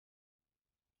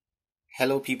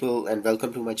Hello people and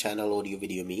welcome to my channel Audio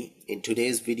Video Me. In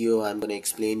today's video I'm going to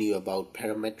explain you about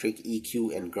parametric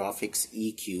EQ and graphics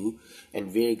EQ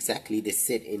and where exactly they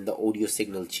sit in the audio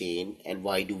signal chain and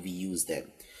why do we use them.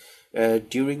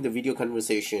 During the video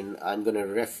conversation I'm going to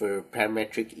refer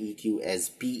parametric EQ as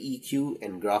PEQ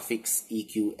and graphics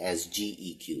EQ as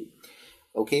GEQ.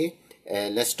 Okay,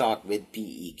 let's start with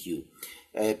PEQ.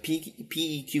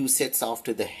 PEQ sits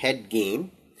after the head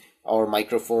gain or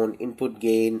microphone input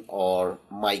gain or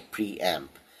mic preamp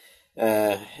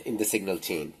in the signal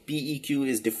chain. PEQ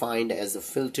is defined as a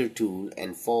filter tool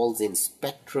and falls in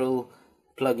spectral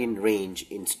plug-in range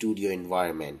in studio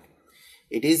environment.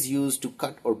 It is used to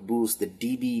cut or boost the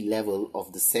dB level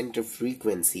of the center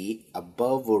frequency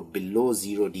above or below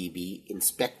 0 dB in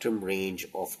spectrum range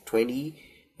of 20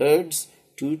 Hz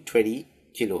to 20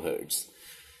 kHz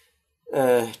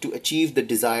to achieve the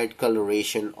desired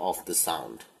coloration of the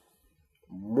sound.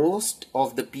 Most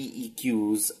of the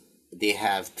PEQs, they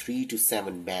have 3 to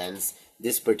 7 bands.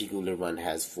 This particular one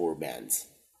has 4 bands.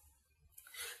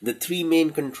 The three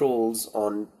main controls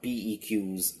on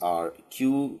PEQs are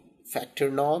QFactor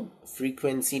knob,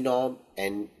 frequency knob,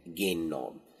 and gain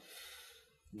knob.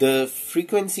 The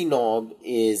frequency knob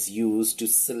is used to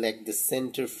select the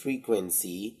center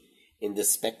frequency in the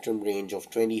spectrum range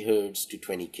of 20 Hz to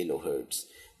 20 kHz.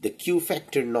 The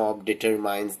QFactor knob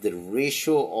determines the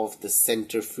ratio of the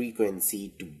center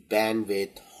frequency to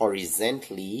bandwidth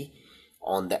horizontally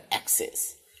on the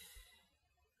axis.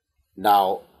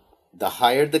 Now, the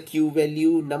higher the Q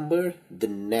value number, the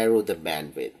narrower the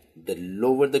bandwidth. The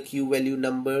lower the Q value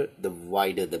number, the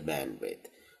wider the bandwidth.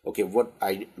 Okay, what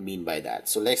I mean by that.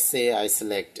 So let's say I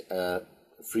select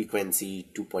frequency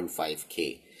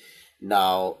 2.5K.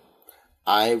 Now,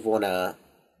 I wanna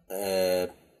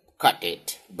cut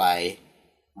it by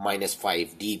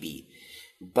 -5 dB,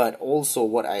 but also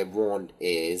what I want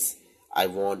is I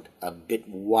want a bit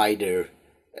wider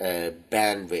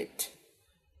bandwidth,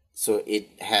 so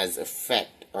it has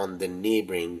effect on the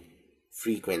neighboring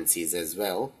frequencies as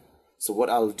well. So what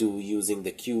I'll do, using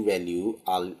the Q value,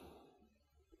 I'll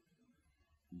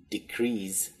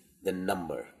decrease the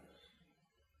number,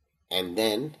 and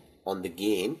then on the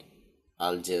gain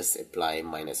I'll just apply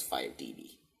 -5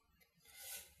 dB.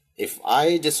 If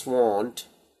I just want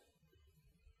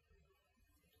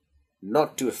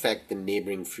not to affect the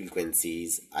neighboring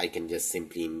frequencies, I can just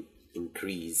simply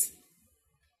increase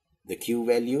the Q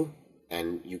value,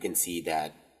 and you can see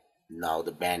that now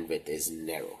the bandwidth is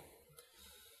narrow.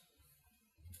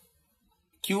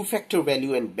 Q factor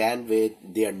value and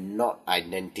bandwidth, they are not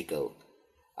identical.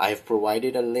 I have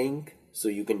provided a link so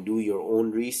you can do your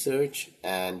own research,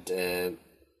 and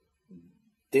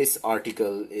this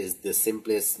article is the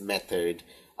simplest method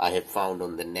I have found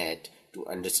on the net to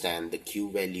understand the Q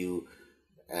value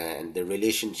and the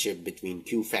relationship between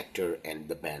Q factor and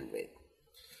the bandwidth.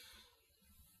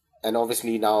 And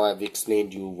obviously now I've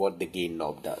explained you what the gain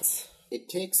knob does. It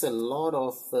takes a lot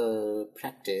of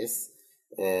practice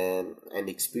and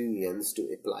experience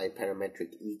to apply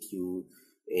parametric EQ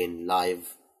in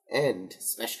live and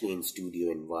especially in studio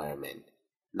environment.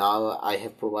 Now I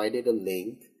have provided a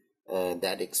link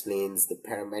that explains the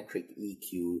parametric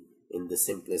EQ in the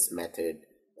simplest method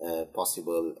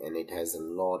possible, and it has a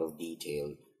lot of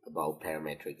detail about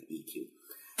parametric EQ.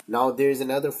 Now there is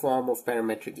another form of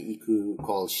parametric EQ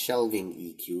called shelving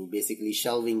EQ. Basically,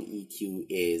 shelving EQ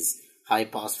is high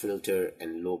pass filter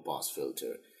and low pass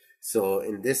filter. So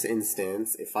in this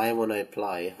instance, if I want to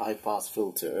apply high pass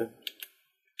filter,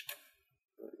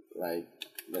 like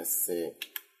let's say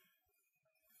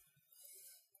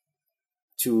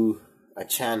to a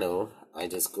channel, I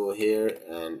just go here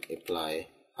and apply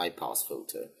high pass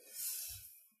filter.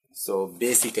 So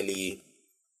basically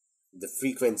the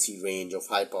frequency range of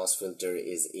high pass filter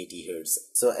is 80 Hz.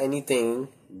 So anything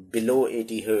below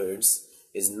 80 Hz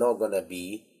is not gonna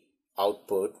be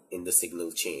output in the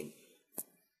signal chain.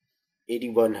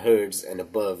 81 Hz and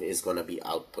above is gonna be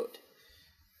output.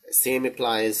 Same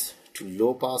applies to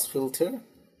low pass filter,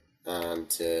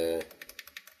 and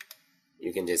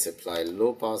you can just apply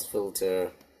low pass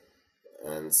filter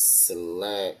and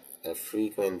select a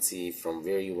frequency from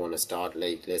where you want to start.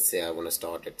 Like let's say I want to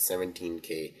start at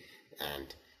 17K,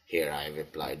 and here I've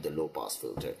applied the low pass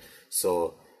filter.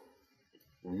 So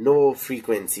no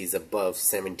frequencies above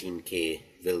 17K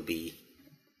will be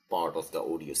part of the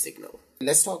audio signal.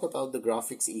 Let's talk about the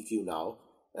graphics EQ now.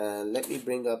 Let me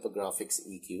bring up a graphics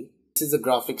EQ. This is a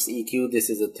graphics EQ. This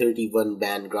is a 31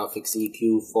 band graphics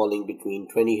EQ falling between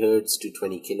 20 Hz to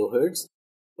 20 kHz.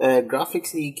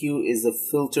 Graphics EQ is a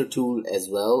filter tool as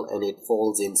well, and it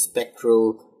falls in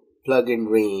spectral plug-in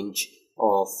range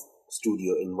of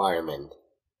studio environment.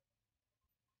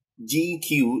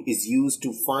 GEQ is used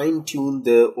to fine-tune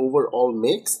the overall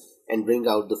mix and bring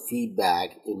out the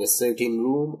feedback in a certain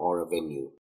room or a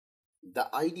venue.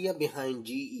 The idea behind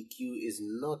GEQ is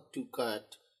not to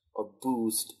cut or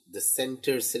boost the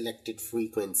center selected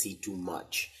frequency too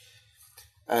much.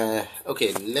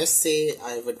 Okay, let's say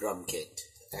I have a drum kit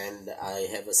and I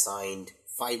have assigned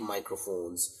 5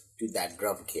 microphones to that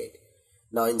drum kit.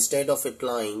 Now, instead of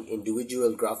applying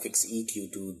individual graphics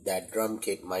EQ to that drum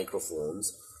kit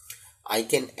microphones, I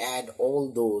can add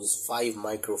all those 5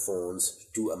 microphones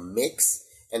to a mix,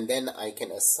 and then I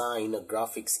can assign a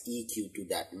graphics EQ to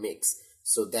that mix.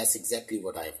 So that's exactly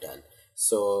what I've done.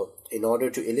 So in order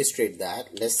to illustrate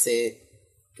that, let's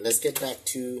get back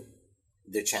to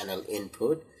the channel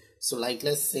input. So like,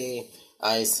 let's say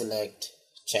I select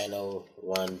channel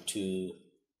 1, 2,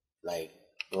 like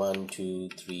 1, 2,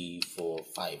 3, 4,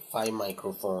 5. 5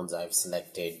 microphones I've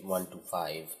selected, 1 to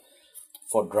 5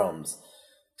 for drums.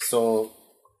 So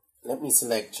let me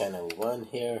select channel 1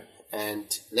 here, and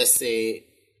let's say,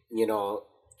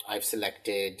 I've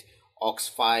selected aux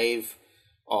 5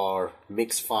 or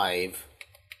mix 5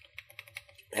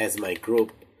 as my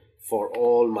group for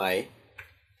all my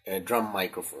drum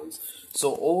microphones.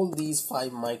 So all these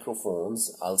 5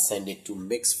 microphones, I'll send it to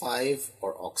mix 5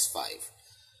 or aux 5.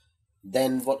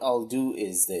 Then what I'll do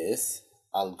is this: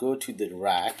 I'll go to the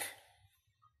rack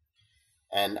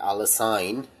and I'll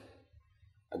assign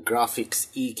a graphics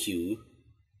EQ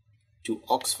to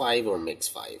aux 5 or mix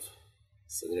 5.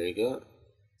 So there you go.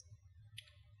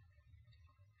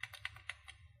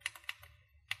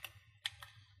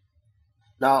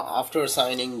 Now, after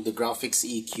assigning the graphics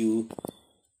EQ,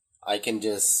 I can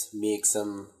just make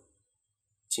some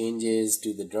changes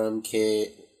to the drum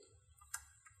kit.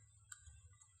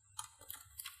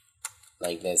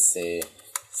 Like, let's say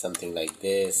something like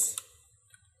this.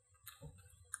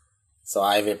 So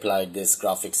I've applied this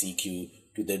graphics EQ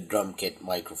to the drum kit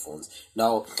microphones.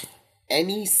 Now,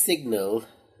 any signal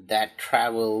that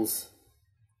travels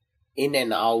in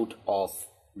and out of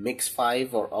mix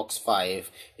 5 or aux 5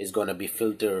 is going to be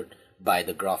filtered by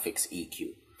the graphics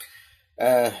EQ.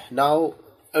 Now,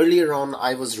 earlier on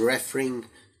I was referring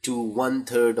to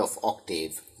 1/3 of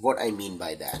octave. What I mean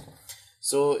by that: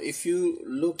 so if you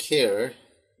look here,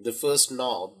 the first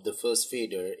knob, the first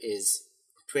fader is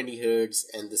 20 Hertz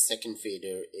and the second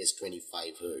fader is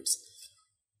 25 Hertz.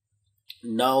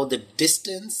 Now the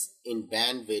distance in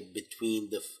bandwidth between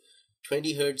the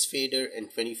 20 Hertz fader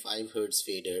and 25 Hertz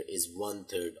fader is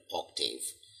 1/3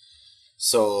 octave.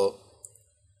 So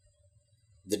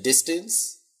the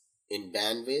distance in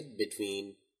bandwidth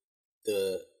between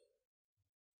the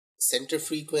center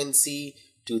frequency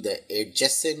to the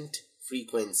adjacent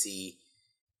frequency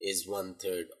is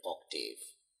 1/3 octave.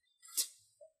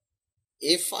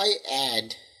 If I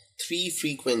add 3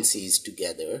 frequencies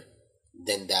together,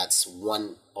 then that's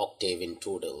 1 octave in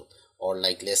total, or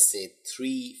like, let's say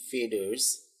 3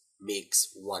 faders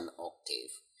makes 1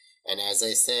 octave. And as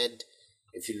I said,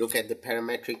 if you look at the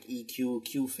parametric EQ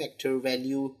QFactor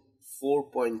value,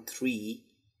 4.3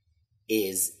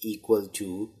 is equal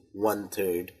to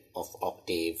 1/3 of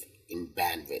octave in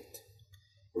bandwidth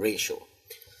ratio.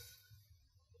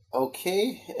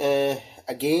 Okay,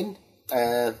 again,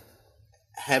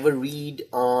 have a read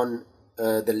on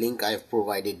the link I've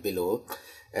provided below.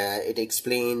 It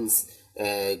explains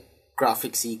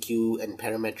graphics EQ and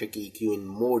parametric EQ in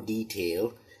more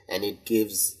detail, and it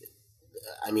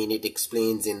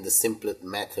explains in the simplest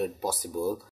method possible.